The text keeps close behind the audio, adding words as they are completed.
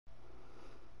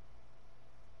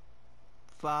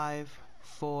5,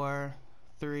 4,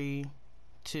 3,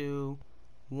 2,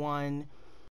 1.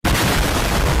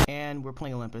 And we're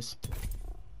playing Olympus.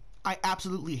 I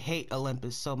absolutely hate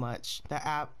Olympus so much. That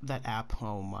app,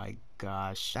 oh my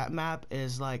gosh. That map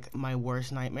is like my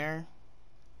worst nightmare.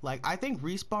 Like, I think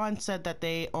Respawn said that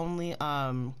they only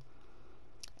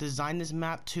designed this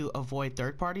map to avoid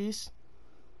third parties.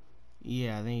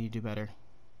 Yeah, they need to do better.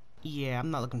 Yeah,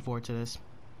 I'm not looking forward to this.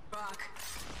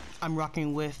 I'm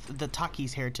rocking with the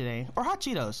Takis hair today, or Hot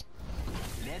Cheetos.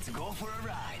 Let's go for a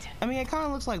ride. I mean, it kind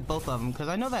of looks like both of them, because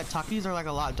I know that Takis are like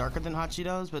a lot darker than Hot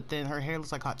Cheetos, but then her hair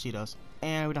looks like Hot Cheetos.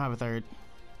 And we don't have a third.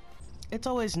 It's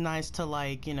always nice to,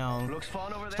 like, you know, Looks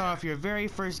fun over there. start off your very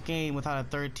first game without a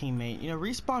third teammate. You know,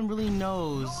 Respawn really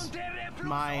knows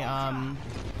my,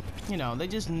 you know, they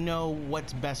just know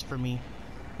what's best for me.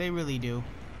 They really do.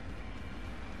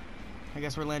 I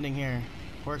guess we're landing here.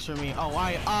 Works for me.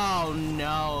 Oh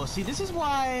no. See, this is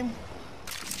why.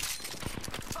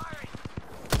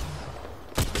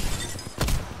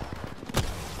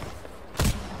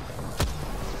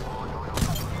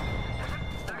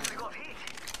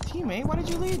 Teammate, why did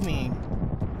you leave me?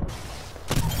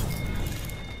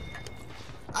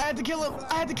 I had to kill him.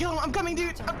 I had to kill him. I'm coming,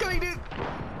 dude. I'm coming, dude.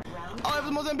 Oh, I have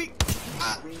the Mozambique.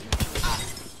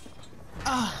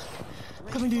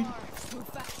 Coming, dude.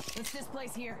 What's this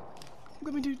place here? I'm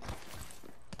coming, dude.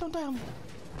 Don't die on me.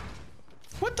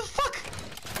 What the fuck?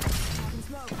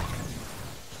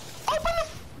 Open the.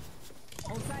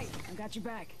 Hold tight. I got your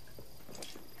back.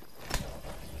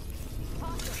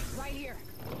 Hostile, right here.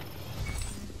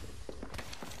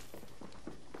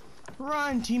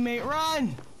 Run, teammate,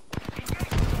 run!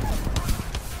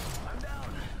 I'm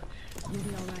down. You'll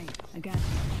be all right. I got you.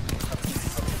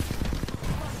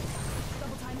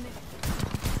 Double timing it.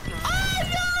 Oh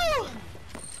no!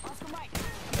 Oscar Mike.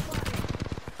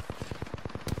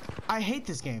 I hate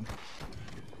this game.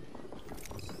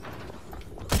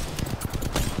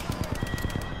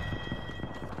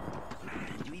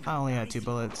 I only had 2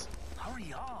 bullets.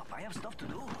 Hurry up. I have stuff to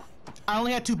do. I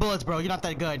only had 2 bullets, bro. You're not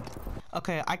that good.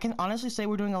 Okay, I can honestly say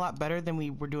we're doing a lot better than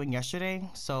we were doing yesterday.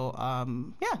 So,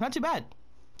 yeah, not too bad.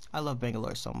 I love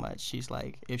Bangalore so much. She's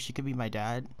like, if she could be my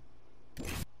dad,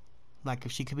 like,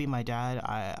 if she could be my dad,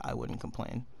 I wouldn't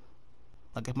complain.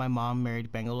 Like, if my mom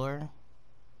married Bangalore,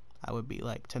 I would be,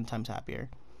 like, 10 times happier.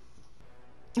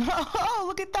 Oh,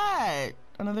 look at that!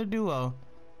 Another duo.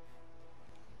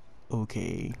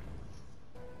 Okay.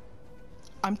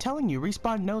 I'm telling you,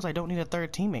 Respawn knows I don't need a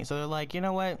third teammate, so they're like, you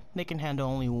know what? They can handle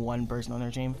only 1 person on their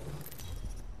team.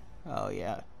 Oh,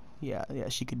 yeah. Yeah,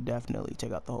 she could definitely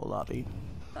take out the whole lobby.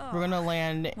 We're gonna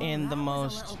land in the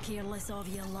most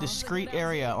discreet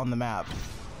area on the map.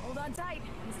 Hold on tight.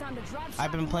 It's time to drop.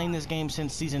 I've been playing this game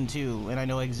since Season 2, and I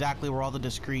know exactly where all the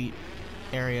discreet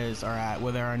areas are at,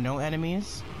 where there are no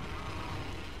enemies,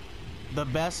 the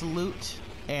best loot,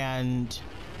 and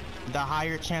the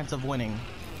higher chance of winning.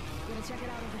 Gonna check it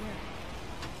out over there.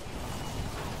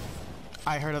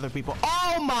 I heard other people.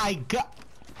 Oh my god!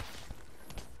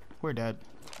 We're dead.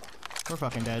 We're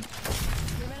fucking dead.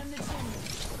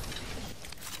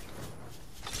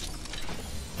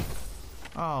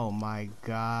 Oh my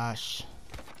gosh.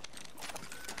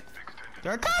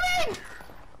 They're coming!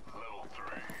 Level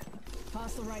 3.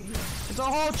 Hostile right here. It's a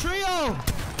whole trio!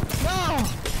 No!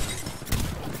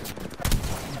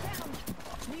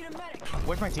 Need a medic.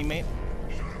 Where's my teammate?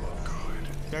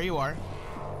 There you are.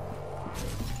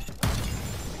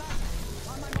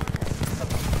 On my marker.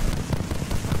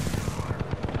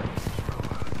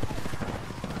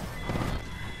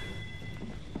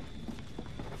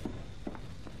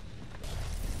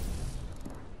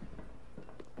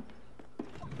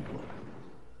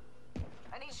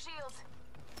 I need shields.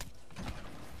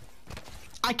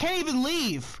 I can't even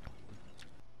leave!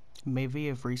 Maybe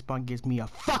if Respawn gives me a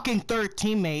fucking third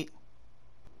teammate.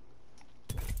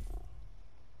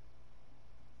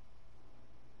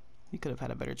 You could have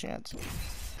had a better chance.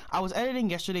 I was editing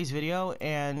yesterday's video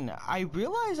and I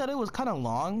realized that it was kind of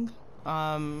long.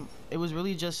 It was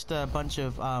really just a bunch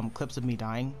of clips of me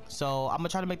dying. So I'm gonna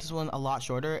try to make this one a lot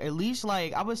shorter. At least,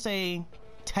 like, I would say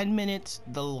 10 minutes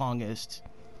the longest.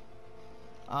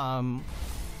 Yeah,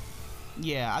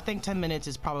 I think 10 minutes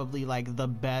is probably like the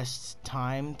best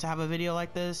time to have a video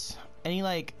like this. Any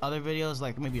like other videos,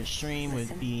 like maybe a stream,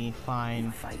 would be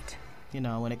fine, you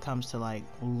know, when it comes to like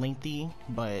lengthy,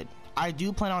 but I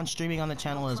do plan on streaming on the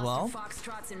channel as well.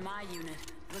 Foxtrots in my unit.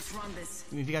 Let's run this.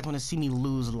 If you guys want to see me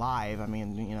lose live, I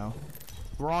mean, you know,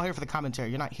 we're all here for the commentary.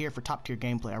 You're not here for top tier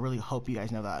gameplay. I really hope you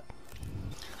guys know that.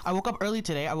 I woke up early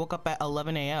today. I woke up at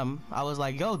 11 a.m. I was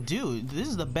like, yo, dude, this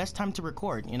is the best time to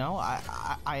record, you know?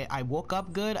 I woke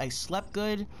up good. I slept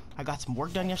good. I got some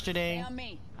work done yesterday. Hey, on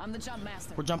me. I'm the jump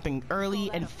master. We're jumping early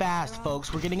and fast,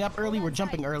 folks. We're getting up early. We're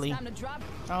jumping early. Time to drop.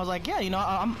 I was like, yeah, you know,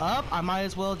 I'm up. I might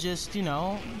as well just, you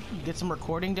know, get some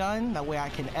recording done. That way I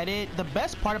can edit. The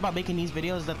best part about making these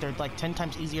videos is that they're like 10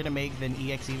 times easier to make than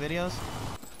EXE videos.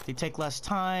 They take less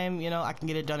time, you know, I can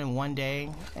get it done in one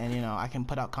day, and, you know, I can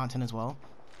put out content as well.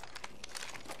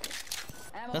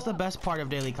 That's the best part of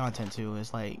daily content too,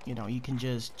 is like, you know, you can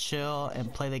just chill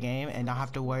and play the game and not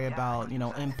have to worry about, you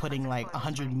know, inputting like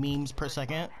 100 memes per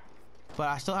second. But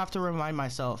I still have to remind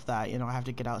myself that, you know, I have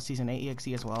to get out Season 8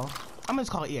 EXE as well. I'm gonna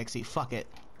just call it EXE, fuck it.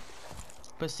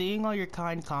 But seeing all your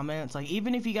kind comments, like,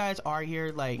 even if you guys are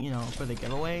here, like, you know, for the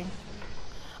giveaway,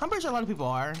 I'm pretty sure a lot of people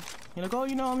are. You know, oh,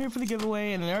 you know, I'm here for the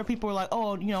giveaway, and then there are people who are like,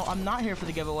 oh, you know, I'm not here for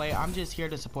the giveaway, I'm just here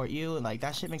to support you, and like,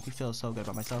 that shit makes me feel so good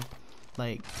about myself.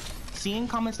 Like, seeing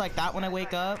comments like that when I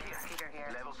wake up,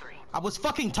 I was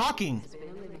fucking talking!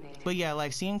 But yeah,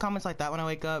 like, seeing comments like that when I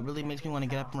wake up really makes me want to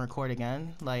get up and record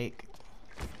again. Like,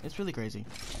 it's really crazy.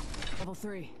 Level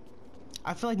 3.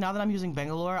 I feel like now that I'm using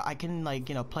Bangalore, I can, like,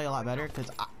 you know, play a lot better, because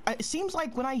it seems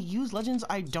like when I use Legends,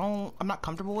 I'm not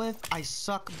comfortable with. I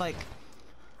suck the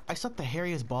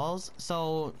hairiest balls,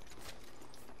 so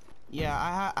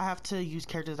yeah, I have to use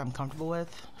characters I'm comfortable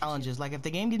with. Challenges, like if the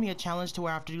game gives me a challenge to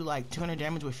where I have to do like 200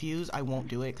 damage with Fuse, I won't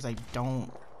do it because I don't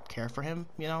care for him,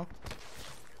 you know?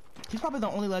 He's probably the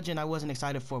only legend I wasn't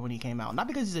excited for when he came out. Not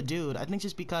because he's a dude, I think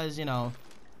just because, you know,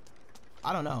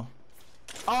 I don't know.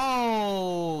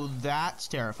 Oh, that's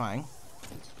terrifying.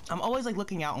 I'm always like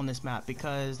looking out on this map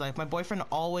because like my boyfriend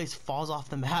always falls off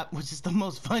the map, which is the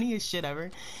most funniest shit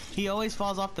ever. He always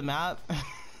falls off the map.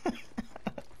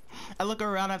 I look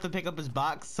around, I have to pick up his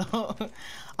box, so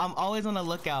I'm always on the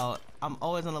lookout. I'm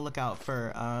always on the lookout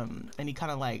for any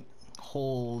kind of like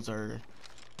holes or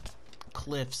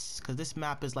cliffs, because this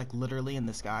map is like literally in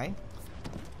the sky.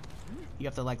 You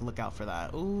have to like look out for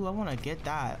that. Ooh, I want to get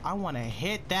that. I want to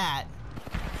hit that.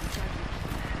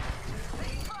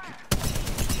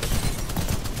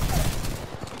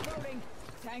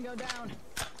 Tango down.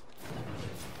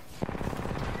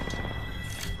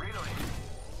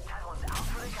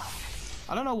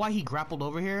 I don't know why he grappled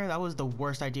over here. That was the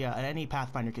worst idea any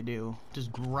Pathfinder could do.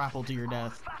 Just grapple to your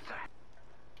death.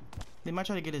 They might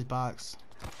try to get his box.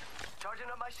 Charging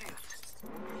up my shields.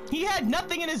 He had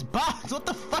nothing in his box. What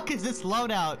the fuck is this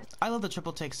loadout? I love the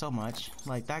triple take so much.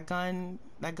 Like that gun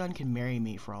can marry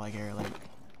me for all I care. Like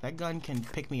that gun can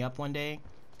pick me up one day,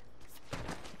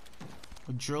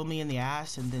 drill me in the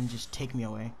ass, and then just take me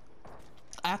away.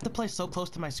 I have to play so close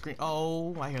to my screen.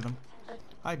 Oh, I hear them.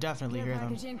 I definitely hear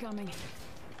them. Incoming.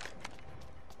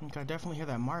 Okay, I definitely hear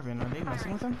that Marvin. Are they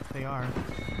messing with him? They are.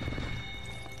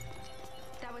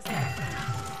 That was nice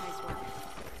work.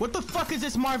 What the fuck is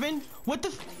this, Marvin? What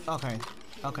the okay.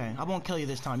 Okay, I won't kill you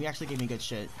this time. You actually gave me good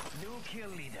shit. New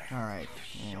kill leader. Alright.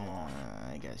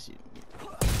 I guess you...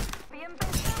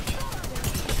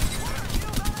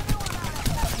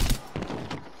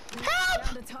 Help!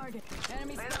 Found a target.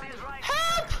 Enemy spotted.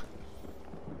 Help!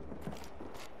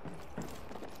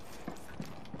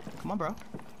 Come on, bro.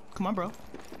 Come on, bro.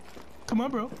 Come on,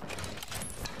 bro.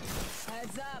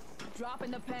 Heads up.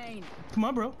 Dropping the pain. Come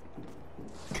on, bro.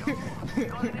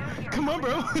 Come on,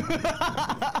 bro.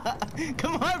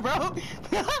 Come on, bro.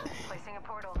 Placing a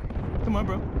portal. Come on,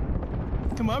 bro.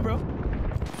 Come on, bro.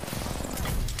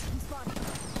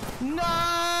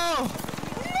 No!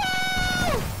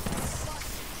 No!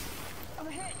 I'm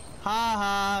hit. Ha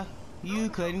ha. You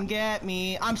couldn't get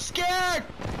me. I'm scared!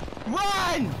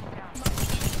 Run!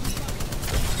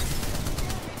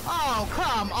 Oh,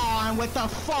 come on with the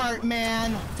fart,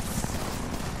 man.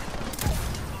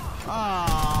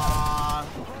 Oh,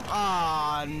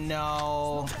 oh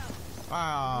no.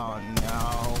 Oh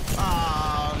no.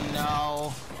 Oh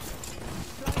no.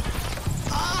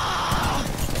 Ah!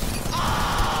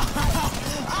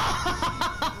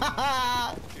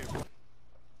 Ah!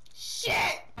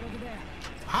 Shit!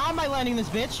 How am I landing this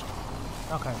bitch?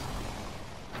 Okay.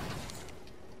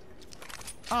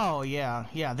 Oh yeah,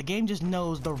 yeah, the game just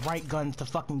knows the right guns to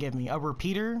fucking give me. A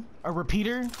repeater? A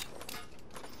repeater?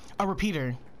 A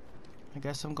repeater. I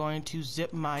guess I'm going to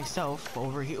zip myself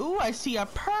over here. Ooh, I see a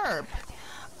perp!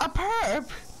 A perp!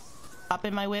 Hop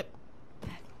in my whip.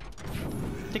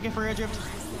 Ticket for a drift.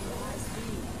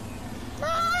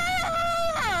 Far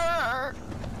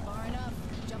enough.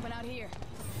 Jumping out here.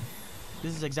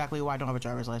 This is exactly why I don't have a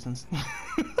driver's license.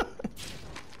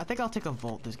 I think I'll take a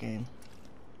Volt this game.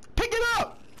 Pick it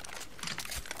up!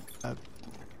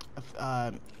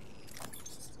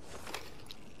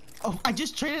 Oh, I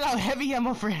just traded out heavy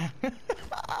ammo for him.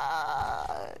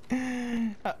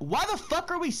 Why the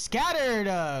fuck are we scattered?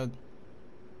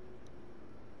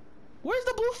 Where's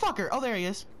the blue fucker? Oh, there he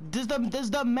is. Does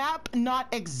the map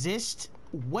not exist?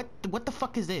 What the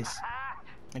fuck is this?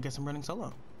 I guess I'm running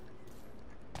solo.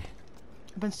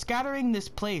 I've been scattering this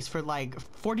place for like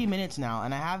 40 minutes now,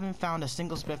 and I haven't found a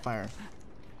single Spitfire.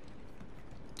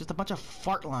 Just a bunch of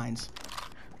fart lines.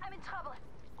 I'm in trouble.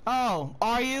 Oh,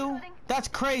 are you? That's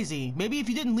crazy. Maybe if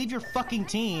you didn't leave your fucking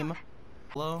team.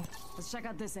 Hello? Let's check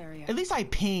out this area. At least I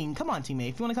ping. Come on, teammate.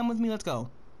 If you want to come with me, let's go.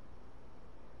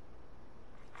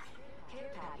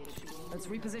 Let's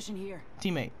reposition here.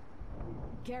 Teammate.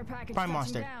 Care package Prime touching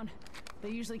monster. down. They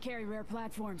usually carry rare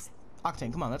platforms.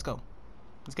 Octane, come on, let's go.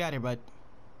 Let's get out of here, bud.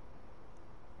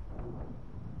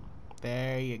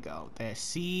 There you go. There.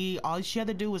 See, all she had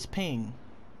to do was ping.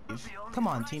 Come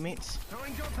on, teammates.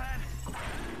 Throwing jump pad.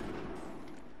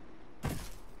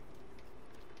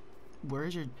 Where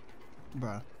is your...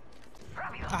 Bruh.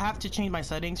 I have to change my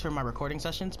settings for my recording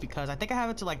sessions because I think I have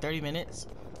it to like 30 minutes.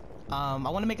 I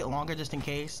want to make it longer just in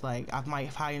case. Like, I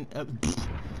might find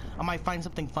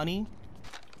something funny.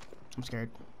 I'm scared.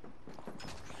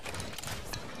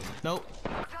 Nope.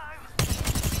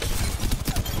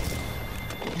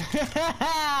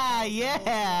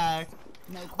 Yeah.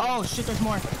 No clue. Oh shit, there's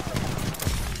more.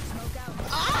 Smoke out.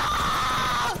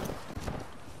 Ah!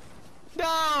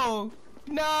 No!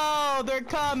 No, they're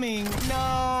coming.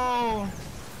 No.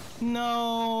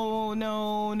 No,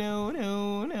 no, no,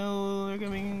 no, no. They're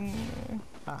coming.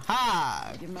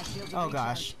 Aha! Give my shields a Oh recharge.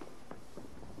 gosh.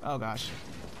 Oh gosh.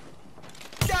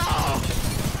 No!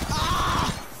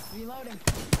 Ah! Reloading.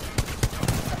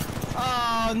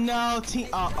 Oh no, team.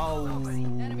 Oh.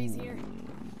 Enemies here.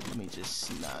 Let me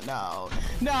just no.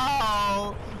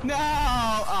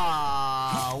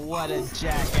 Ah, what a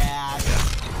jackass.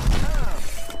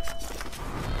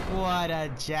 What a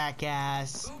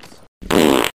jackass.